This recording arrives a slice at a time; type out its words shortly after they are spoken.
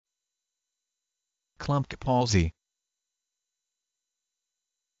Klumpke palsy.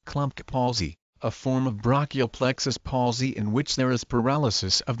 Klumpke palsy, a form of brachial plexus palsy in which there is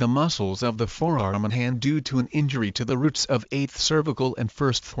paralysis of the muscles of the forearm and hand due to an injury to the roots of 8th cervical and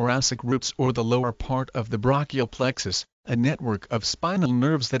 1st thoracic roots or the lower part of the brachial plexus, a network of spinal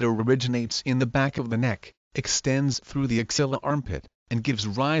nerves that originates in the back of the neck, extends through the axilla armpit, and gives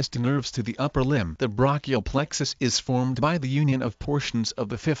rise to nerves to the upper limb. The brachial plexus is formed by the union of portions of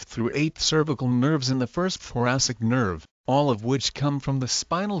the 5th through 8th cervical nerves and the 1st thoracic nerve, all of which come from the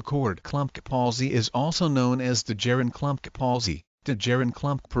spinal cord. Klumpke palsy is also known as Dejerine-Klumpke palsy,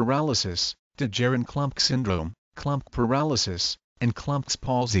 Dejerine-Klumpke paralysis, Dejerine-Klumpke syndrome, Klumpke paralysis, and Klumpke's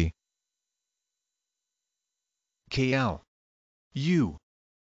palsy. KL U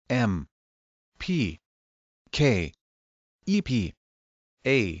M P K EP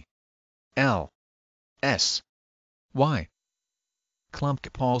A L S Y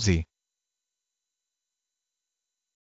Klumpke palsy.